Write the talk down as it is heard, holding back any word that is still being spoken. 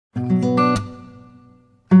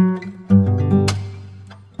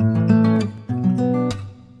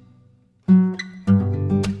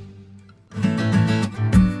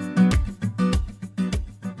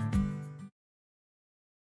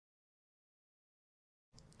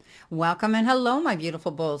Welcome and hello, my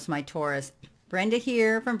beautiful bulls, my Taurus. Brenda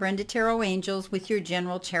here from Brenda Tarot Angels with your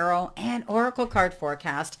general tarot and oracle card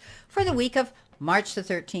forecast for the week of March the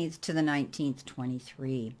 13th to the 19th,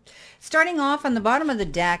 23. Starting off on the bottom of the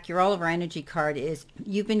deck, your all over energy card is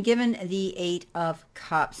you've been given the Eight of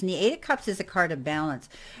Cups. And the Eight of Cups is a card of balance.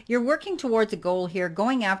 You're working towards a goal here,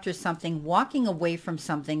 going after something, walking away from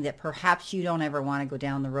something that perhaps you don't ever want to go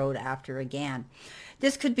down the road after again.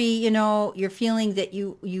 This could be, you're feeling that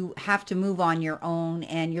you have to move on your own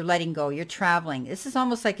and you're letting go. You're traveling. This is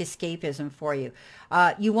almost like escapism for you.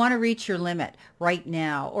 You want to reach your limit right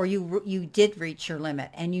now, or you did reach your limit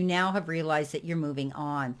and you now have realized that you're moving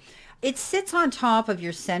on. It sits on top of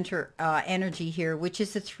your center energy here, which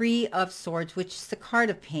is the Three of Swords, which is the card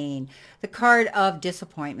of pain, the card of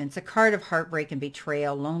disappointments, a card of heartbreak and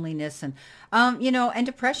betrayal, loneliness, and, and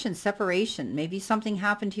depression, separation. Maybe something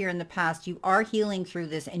happened here in the past. You are healing through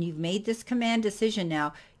this, and you've made this command decision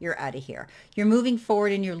now. You're out of here. You're moving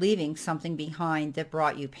forward, and you're leaving something behind that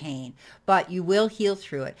brought you pain, but you will heal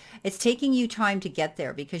through it. It's taking you time to get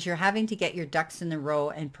there because you're having to get your ducks in a row,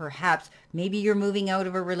 and perhaps maybe you're moving out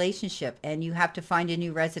of a relationship and you have to find a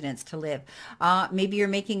new residence to live. Maybe you're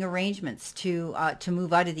making arrangements to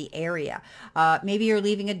move out of the area. Maybe you're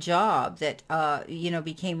leaving a job that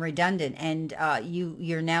became redundant, and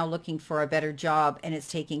you're now looking for a better job, and it's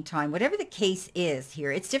taking time. Whatever the case is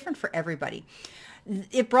here, it's different for everybody.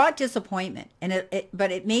 It brought disappointment, and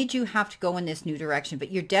but it made you have to go in this new direction,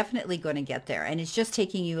 but you're definitely going to get there, and it's just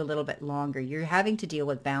taking you a little bit longer. You're having to deal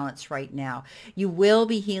with balance right now. You will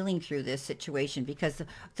be healing through this situation because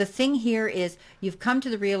the thing here is you've come to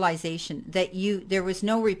the realization that there was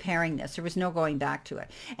no repairing this. There was no going back to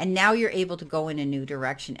it. And now you're able to go in a new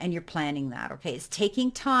direction, and you're planning that. Okay. It's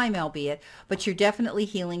taking time, albeit, but you're definitely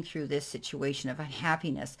healing through this situation of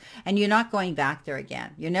unhappiness, and you're not going back there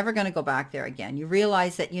again. You're never going to go back there again. You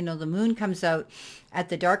realize that, the moon comes out at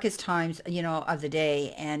the darkest times, of the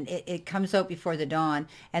day, and it comes out before the dawn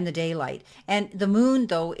and the daylight. And the moon,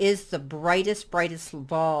 though, is the brightest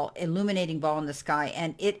ball, illuminating ball in the sky.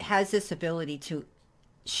 And it has this ability to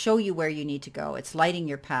show you where you need to go. It's lighting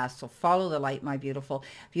your path. So follow the light, my beautiful,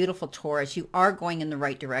 beautiful Taurus. You are going in the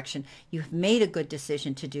right direction. You've made a good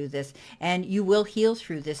decision to do this, and you will heal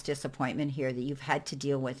through this disappointment here that you've had to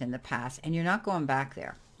deal with in the past, and you're not going back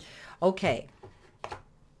there. Okay.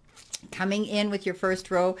 Coming in with your first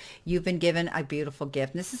row, you've been given a beautiful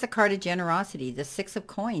gift. And this is a card of generosity, the Six of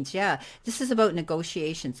Coins. Yeah, this is about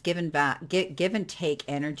negotiations, give and take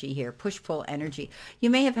energy here, push-pull energy. You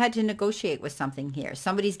may have had to negotiate with something here.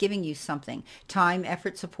 Somebody's giving you something, time,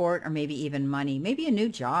 effort, support, or maybe even money, maybe a new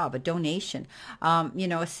job, a donation,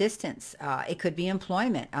 assistance. It could be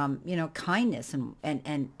employment, kindness,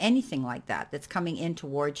 and anything like that that's coming in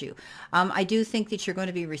towards you. I do think that you're going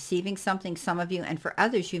to be receiving something, some of you, and for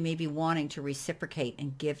others, you may be wanting to reciprocate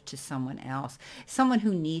and give to someone else, someone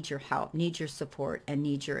who needs your help, needs your support, and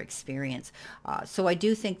needs your experience. So I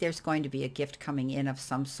do think there's going to be a gift coming in of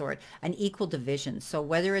some sort, an equal division. So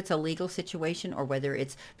whether it's a legal situation or whether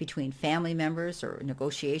it's between family members or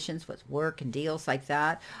negotiations with work and deals like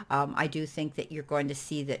that, I do think that you're going to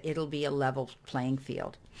see that it'll be a level playing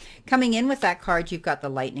field. Coming in with that card, you've got the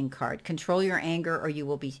Lightning card. Control your anger or you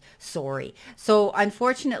will be sorry. So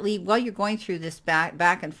unfortunately, while you're going through this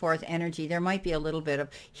back and forth energy, there might be a little bit of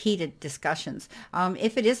heated discussions.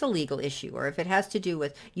 If it is a legal issue, or if it has to do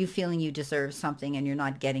with you feeling you deserve something and you're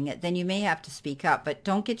not getting it, then you may have to speak up. But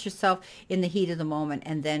don't get yourself in the heat of the moment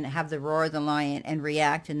and then have the roar of the lion and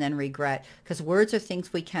react and then regret, because words are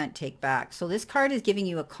things we can't take back. So this card is giving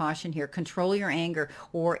you a caution here. Control your anger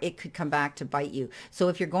or it could come back to bite you. So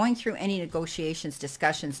if you're going through any negotiations,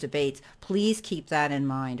 discussions, debates, please keep that in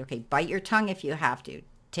mind. Okay, bite your tongue if you have to.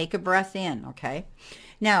 Take a breath in, okay?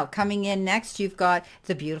 Now, coming in next, you've got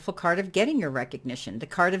the beautiful card of getting your recognition, the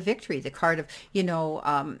card of victory, the card of,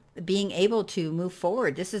 being able to move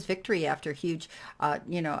forward. This is victory after huge,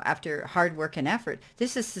 after hard work and effort.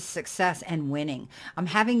 This is the success and winning. I'm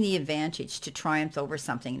having the advantage to triumph over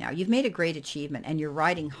something now. You've made a great achievement and you're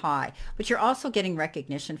riding high, but you're also getting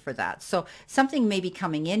recognition for that. So something may be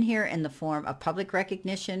coming in here in the form of public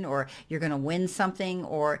recognition, or you're going to win something,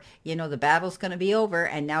 or, the battle's going to be over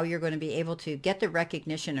and now you're going to be able to get the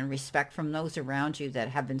recognition and respect from those around you that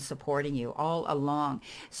have been supporting you all along.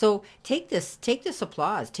 So take this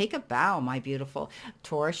applause, take a bow, my beautiful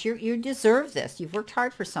Taurus. You deserve this. You've worked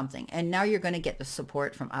hard for something, and now you're going to get the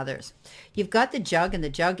support from others. You've got the jug, and the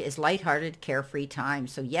jug is lighthearted, carefree time.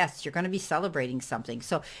 So yes, you're going to be celebrating something.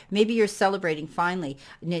 So maybe you're celebrating finally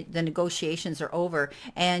the negotiations are over,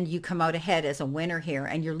 and you come out ahead as a winner here,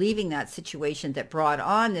 and you're leaving that situation that brought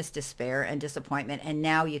on this despair and disappointment, and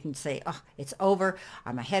now you can say, oh, it's over.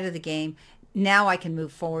 I'm ahead of the game. Now I can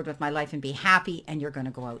move forward with my life and be happy, and you're going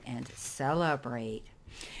to go out and celebrate.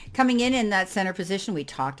 Coming in that center position, we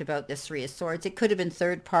talked about this Three of Swords. It could have been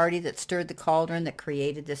third party that stirred the cauldron that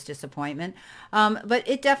created this disappointment, but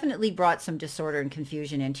it definitely brought some disorder and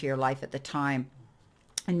confusion into your life at the time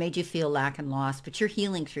and made you feel lack and loss, but you're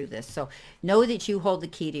healing through this. So know that you hold the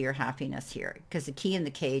key to your happiness here, because the key in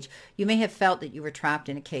the cage, you may have felt that you were trapped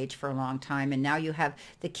in a cage for a long time, and now you have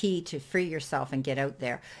the key to free yourself and get out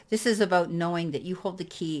there. This is about knowing that you hold the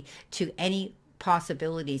key to any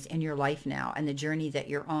possibilities in your life now and the journey that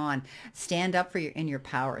you're on. Stand up for in your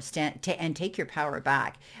power, and take your power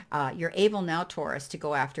back. You're able now, Taurus, to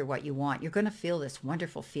go after what you want. You're going to feel this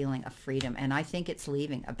wonderful feeling of freedom, and I think it's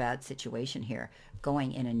leaving a bad situation here,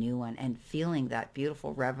 going in a new one, and feeling that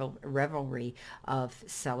beautiful revelry of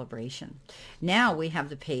celebration. Now we have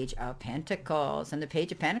the Page of Pentacles, and the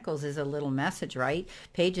Page of Pentacles is a little message, right?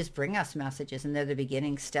 Pages bring us messages, and they're the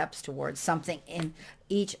beginning steps towards something in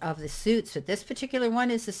each of the suits, but this particular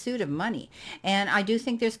one is the suit of money, and I do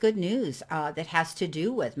think there's good news that has to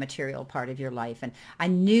do with material part of your life and a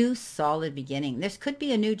new solid beginning. This could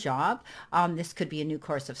be a new job. This could be a new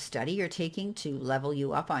course of study you're taking to level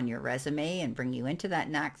you up on your resume and bring you into that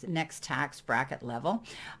next tax bracket level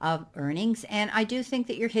of earnings. And I do think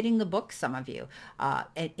that you're hitting the books, some of you,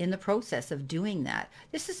 in the process of doing that.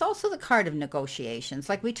 This is also the card of negotiations,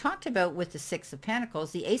 like we talked about with the Six of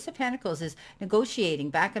Pentacles. The Ace of Pentacles is negotiating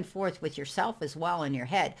back and forth with yourself as well in your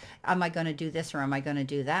head. Am I going to do this, or am I going to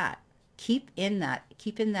do that? Keep in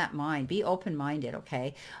that mind. Be open-minded,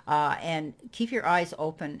 okay? And keep your eyes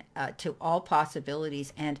open to all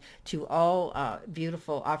possibilities and to all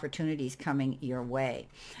beautiful opportunities coming your way.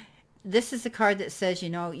 This is a card that says, you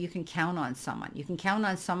know, you can count on someone. You can count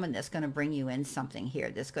on someone that's going to bring you in something here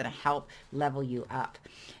that's going to help level you up.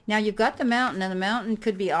 Now, you've got the mountain, and the mountain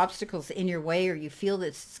could be obstacles in your way, or you feel that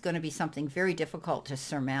it's going to be something very difficult to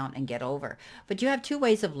surmount and get over. But you have two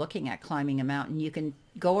ways of looking at climbing a mountain. You can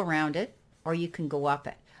go around it, or you can go up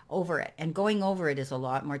it. Over it, and going over it is a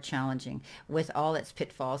lot more challenging with all its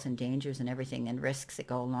pitfalls and dangers and everything and risks that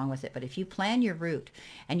go along with it. But if you plan your route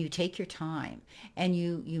and you take your time and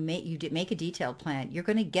you make a detailed plan, you're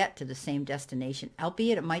going to get to the same destination,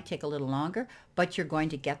 albeit it might take a little longer, but you're going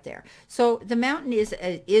to get there. So the mountain is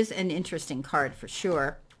an interesting card for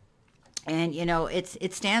sure. And, you know,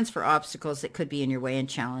 it stands for obstacles that could be in your way and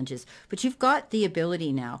challenges. But you've got the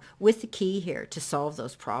ability now with the key here to solve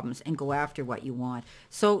those problems and go after what you want.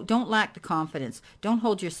 So don't lack the confidence. Don't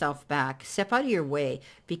hold yourself back. Step out of your way,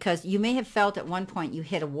 because you may have felt at one point you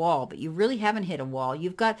hit a wall, but you really haven't hit a wall.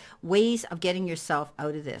 You've got ways of getting yourself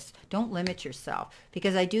out of this. Don't limit yourself,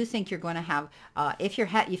 because I do think you're going to have,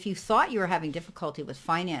 if you thought you were having difficulty with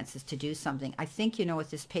finances to do something, I think, you know,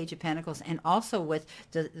 with this Page of Pentacles and also with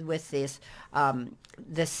this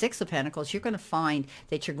the Six of Pentacles, you're going to find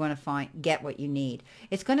that you're going to get what you need.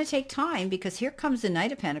 It's going to take time, because here comes the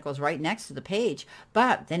Knight of Pentacles right next to the page,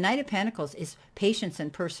 but the Knight of Pentacles is patience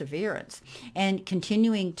and perseverance and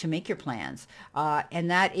continuing to make your plans,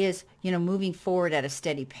 and that is, you know, moving forward at a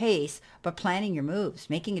steady pace, but planning your moves,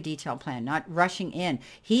 making a detailed plan, not rushing in.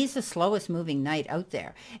 He's the slowest moving knight out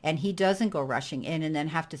there, and he doesn't go rushing in and then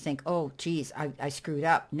have to think, oh geez, I screwed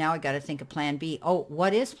up, now I got to think of plan B. Oh,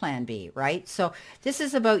 what is plan B, right? So this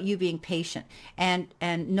is about you being patient and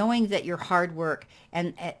knowing that your hard work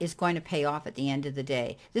is going to pay off at the end of the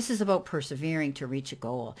day. This is about persevering to reach a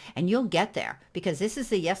goal, and you'll get there, because this is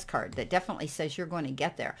the yes card that definitely says you're going to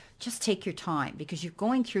get there. Just take your time, because you're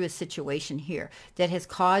going through a situation here that has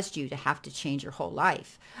caused you to have to change your whole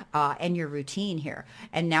life and your routine here,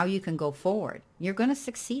 and now you can go forward. You're going to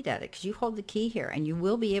succeed at it because you hold the key here, and you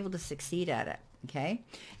will be able to succeed at it. Okay,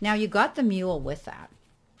 now you got the Mule with that,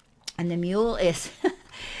 and the Mule is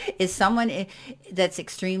is someone that's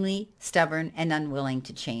extremely stubborn and unwilling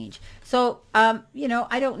to change. So, you know,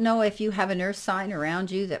 I don't know if you have an earth sign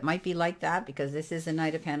around you that might be like that, because this is a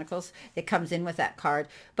Knight of Pentacles that comes in with that card.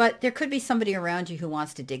 But there could be somebody around you who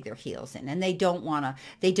wants to dig their heels in, and they don't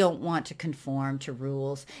want to conform to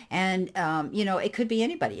rules. And, you know, it could be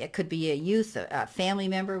anybody. It could be a youth, a family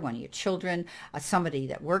member, one of your children, somebody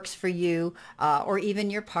that works for you, or even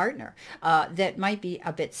your partner that might be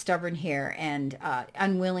a bit stubborn here and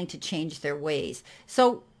unwilling to change their ways.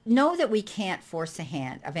 So know that we can't force the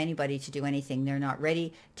hand of anybody to do anything they're not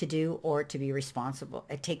ready to do or to be responsible,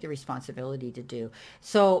 take the responsibility to do.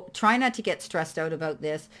 So try not to get stressed out about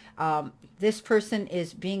this. This person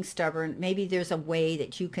is being stubborn. Maybe there's a way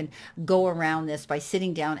that you can go around this by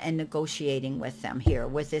sitting down and negotiating with them here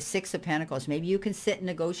with this Six of Pentacles. Maybe you can sit and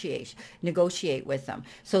negotiate with them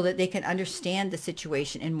so that they can understand the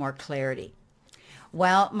situation in more clarity.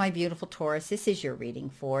 Well, my beautiful Taurus, this is your reading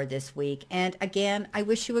for this week. And again, I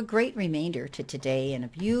wish you a great remainder to today and a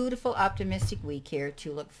beautiful, optimistic week here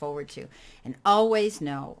to look forward to. And always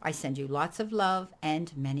know I send you lots of love and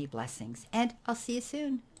many blessings. And I'll see you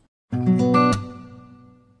soon.